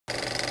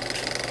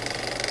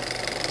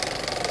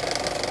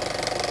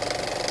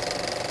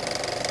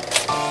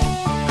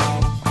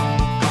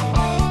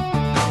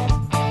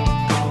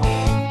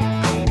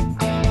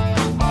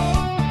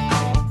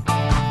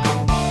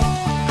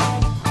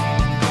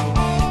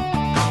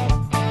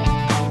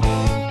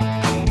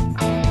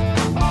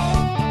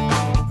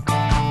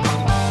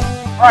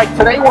All right,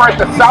 today we're at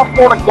the South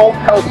Florida Gold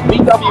Coast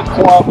VW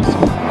Club's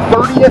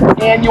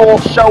 30th annual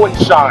Show and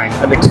Shine,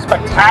 a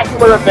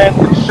spectacular event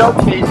that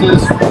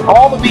showcases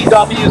all the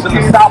VWs in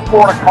the South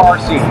Florida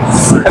car scene.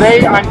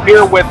 Today I'm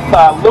here with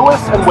Lewis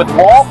and with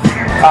Rolf.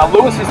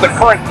 Lewis is the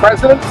current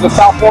president of the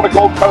South Florida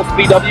Gold Coast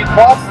VW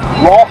Club.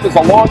 Rolf is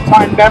a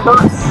longtime member.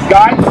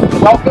 Guys,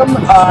 welcome.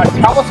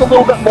 Tell us a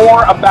little bit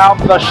more about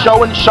the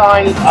Show and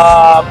Shine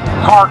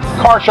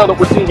car show that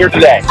we're seeing here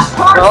today.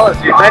 Well, as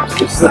you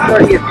mentioned, this is the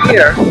 30th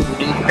year,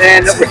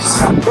 and it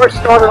was first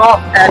started off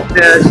at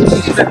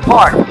Smith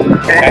Park,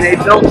 and they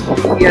built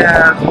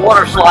the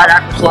water slide,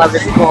 aqua slide,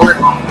 they call it,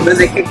 and then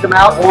they kicked them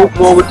out, moved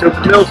over to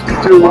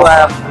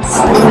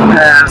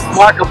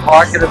Markham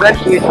Park, and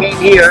eventually it came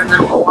here, and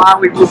then for a while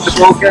we moved to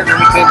Boca, and then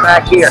we came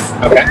back here.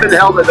 Okay. It's been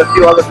held at a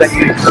few other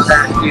venues for the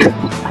past year.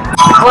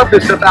 The club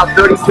is about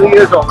 32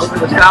 years old.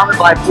 It was founded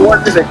by 4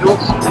 individuals.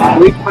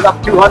 We each put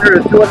up $200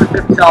 and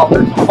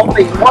 $250.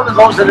 Hopefully one of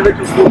those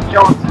individuals will be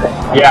showing today.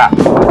 Yeah.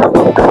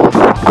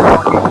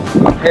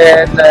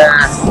 And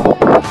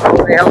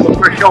they held the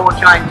first Show and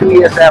Shine 2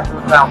 years after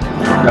the founding.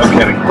 No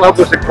kidding. The club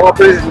was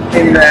incorporated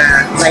in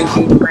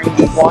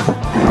 1991.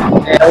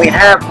 And we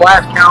have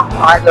last count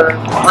either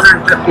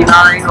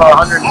 159 or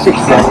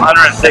 160.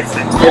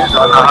 160.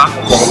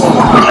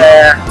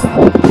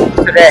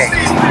 Today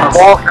of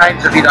all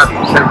kinds of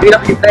VWs. The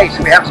VW base,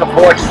 we have some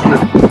Porsches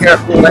with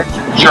air-cooled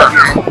engines. Sure.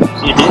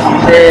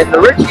 And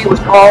originally was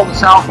called the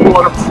South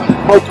Florida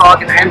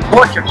Protog and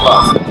Porsche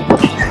Club.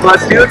 But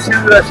due to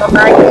some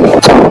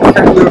magazines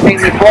that we were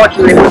mainly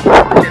Porsche, they were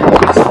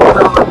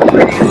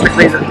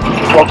basically the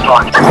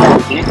Volkswagen.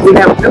 We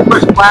have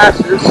numerous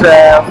classes.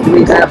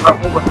 We have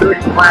over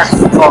 30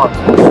 classes of cars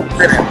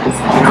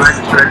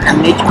registered,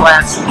 and each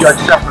class is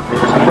judged separately.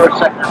 There's a first,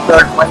 second, and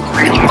third place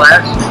for each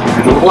class.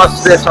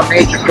 Plus, there's some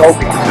major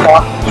trophies,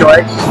 stock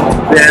choice.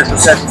 There's a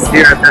best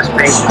interior, best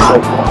paint, and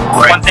so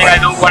forth. One thing I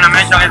do want to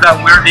mention is that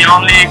we're the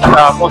only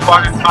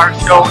Volkswagen car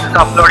show in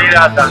South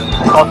Florida that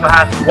also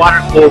has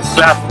water-cooled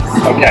glass.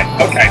 Okay.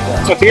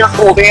 So it's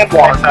air-cooled and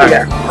water.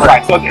 Yeah.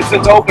 Right. So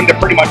it's open to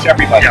pretty much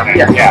everybody.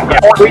 Yeah.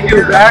 We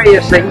do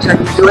various things, and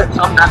we do it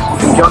sometimes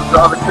in conjunction with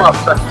other clubs,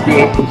 such as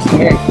the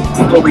ACA.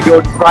 So we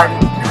go to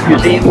private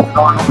museums and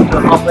on open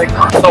to the public.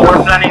 So we're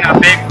planning a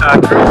big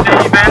cruise day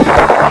event.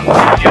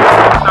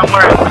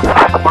 Somewhere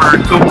for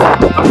 2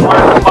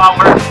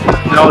 hours,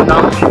 down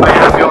to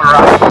Miami or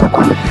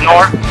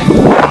north.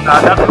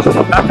 That's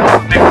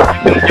a big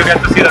thing. You get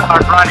to see the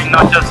cars running,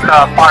 not just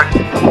parked.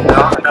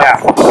 Yeah.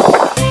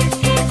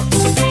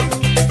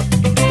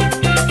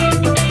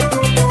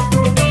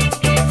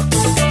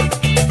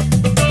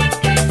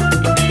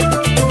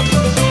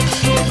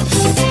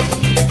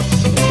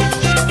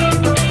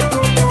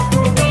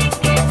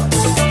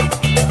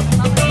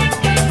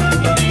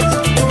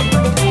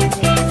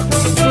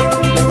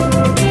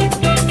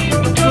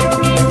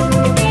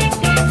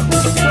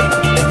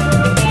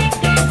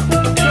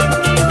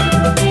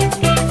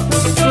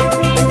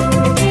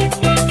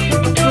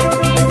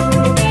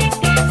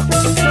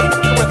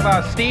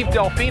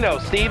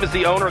 Steve is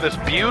the owner of this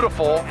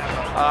beautiful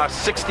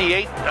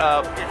 68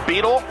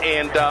 Beetle,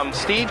 and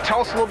Steve,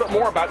 tell us a little bit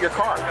more about your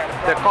car.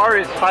 The car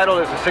is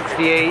titled as a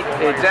 68.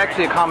 It's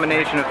actually a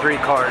combination of 3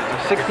 cars: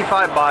 a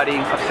 65 body,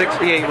 a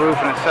 68 roof,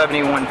 and a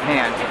 71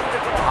 pan.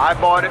 I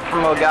bought it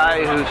from a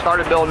guy who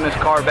started building this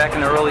car back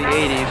in the early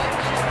 80s,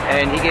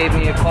 and he gave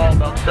me a call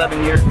about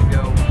 7 years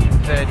ago.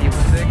 Said he was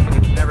sick and he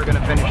was never going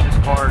to finish this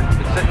car. It's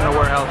been sitting in a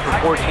warehouse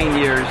for 14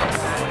 years.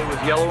 It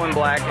was yellow and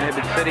black and had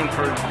been sitting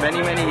for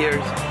many, many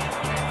years.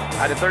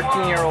 I had a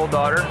 13-year-old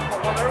daughter.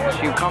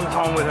 She comes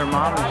home with her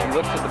mom and she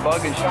looks at the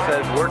bug and she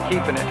says, "We're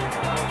keeping it."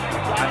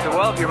 I said,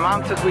 "Well, if your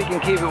mom says we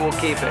can keep it, we'll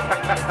keep it."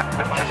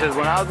 She says,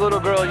 "When I was a little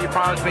girl, you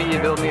promised me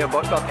you'd build me a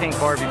pink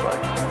Barbie bug."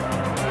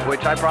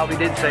 Which I probably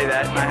did say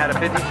that. And I had a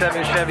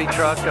 57 Chevy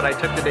truck that I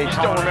took to Daytona. You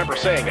still remember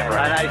saying it,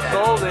 right? And I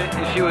sold it,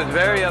 and she was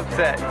very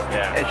upset.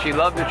 Yeah. And she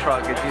loved the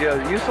truck. And she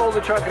goes, "You sold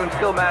the truck, and I'm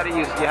still mad at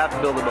you, so you have to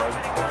build a bug."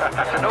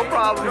 I said, "No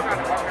problem.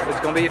 It's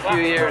going to be a few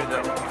years,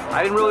 though."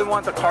 I didn't really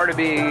want the car to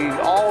be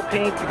all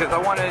pink because I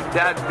wanted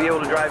Dad to be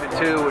able to drive it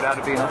too without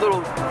it being a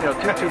little,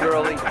 too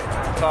girly.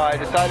 So I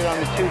decided on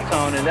the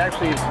two-tone, and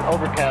actually it's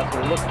overcast, so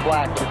it looks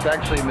black, but it's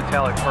actually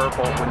metallic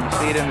purple. When you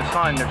see it in the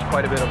sun, there's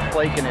quite a bit of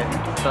flake in it.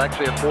 It's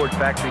actually a Ford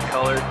factory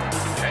color.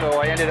 So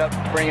I ended up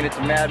bringing it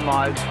to Mad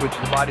Mods, which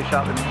is a body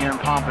shop here in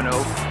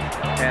Pompano.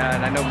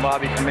 And I know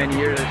Bobby for many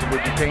years. I said,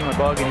 "Would you paint my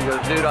bug?" And he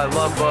goes, "Dude, I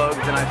love bugs."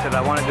 And I said,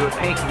 "I want to do it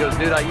pink." He goes,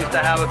 "Dude, I used to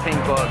have a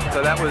pink bug."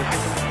 So that was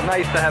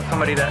nice to have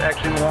somebody that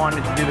actually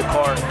wanted to do the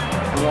car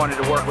and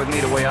wanted to work with me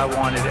the way I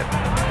wanted it.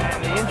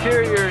 And the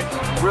interior,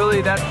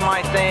 really, that's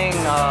my thing.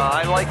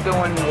 I like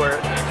doing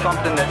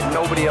something that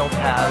nobody else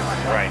has.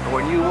 Right.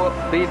 When you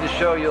leave the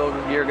show,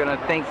 you're going to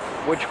think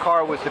which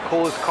car was the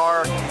coolest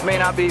car. It may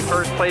not be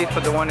first place,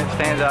 but the one that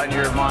stands out in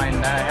your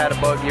mind. I had a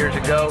bug years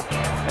ago,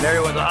 and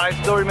everyone's like, "I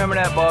still remember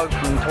that bug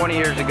from 20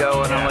 years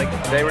ago," and I'm like,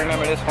 they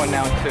remember this one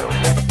now too.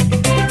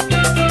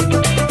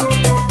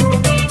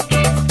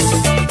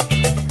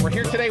 We're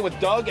here today with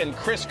Doug Doug and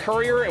Chris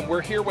Courier, and we're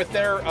here with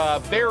their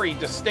very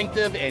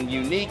distinctive and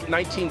unique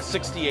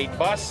 1968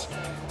 bus.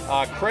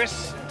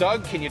 Chris,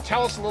 Doug, can you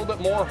tell us a little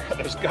bit more?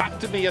 There's got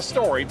to be a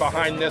story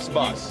behind this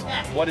bus.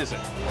 What is it?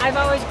 I've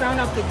always grown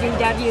up with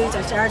VWs.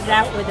 I started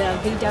out with a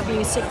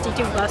VW 62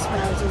 bus when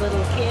I was a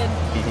little kid.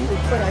 We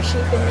put our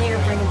sheep in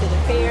there, bring them to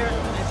the fair.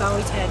 I've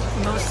always had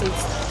mostly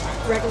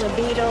regular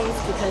Beetles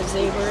because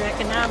they were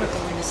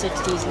economical in the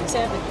 60s and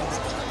 70s.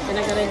 Then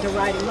I got into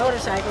riding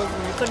motorcycles.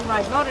 When I couldn't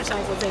ride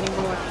motorcycles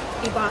anymore,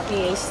 he bought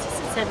me a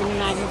 79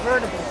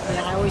 convertible, and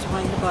I always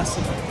wanted the bus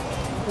again.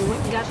 We went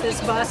and got this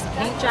bus. The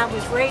paint job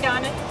was great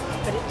on it,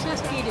 but it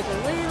just needed a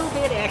little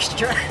bit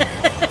extra.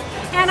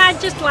 And I'd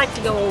just like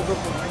to go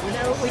overboard. You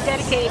know, we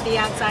dedicated the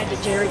outside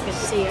to Jerry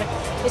Garcia,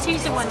 because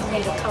he's the one that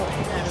made a color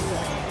out of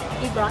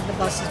it. He brought the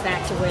buses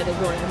back to where they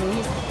were. I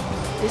mean,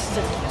 this is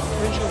an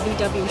original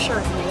VW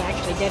shirt, and they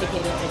actually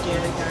dedicated it to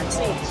Jerry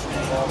Garcia.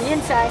 The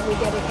inside we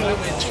dedicated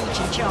to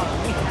Cheech and Chong.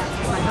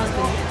 My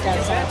husband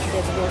does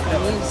did the work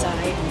on the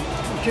inside.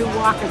 Drew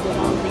Walker did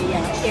all the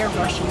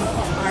airbrushing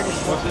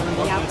artist work on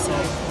the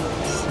outside.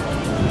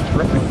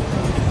 Terrific.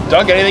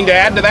 Doug, anything to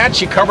add to that?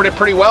 She covered it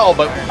pretty well,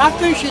 but I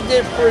think she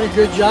did a pretty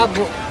good job.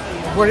 But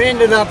what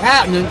ended up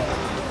happening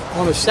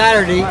on a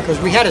Saturday, because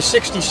we had a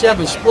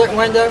 67 split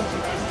window,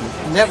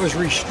 and that was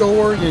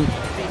restored, and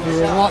we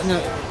were wanting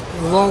to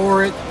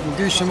lower it and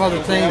do some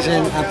other things,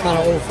 and I'm kind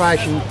of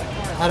old-fashioned.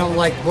 I don't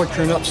like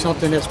butchering up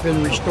something that's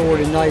been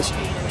restored and nice,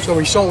 so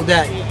we sold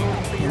that.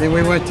 And then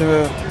we went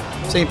to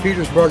St.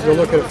 Petersburg to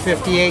look at a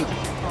 58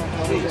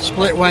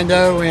 split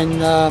window, and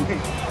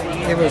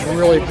it was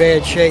really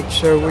bad shape,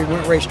 so we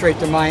went right straight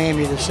to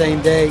Miami the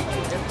same day.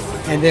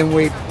 And then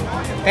we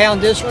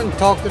found this one,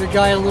 talked to the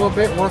guy a little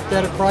bit, worked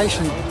out a price,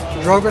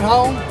 and drove it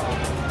home.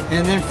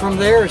 And then from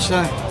there, it's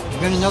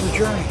been another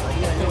journey.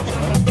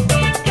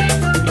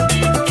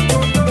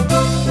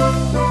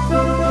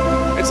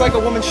 It's like a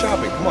woman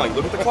shopping. Come on, you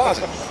look at the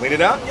closet, clean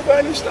it out, you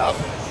buy new stuff.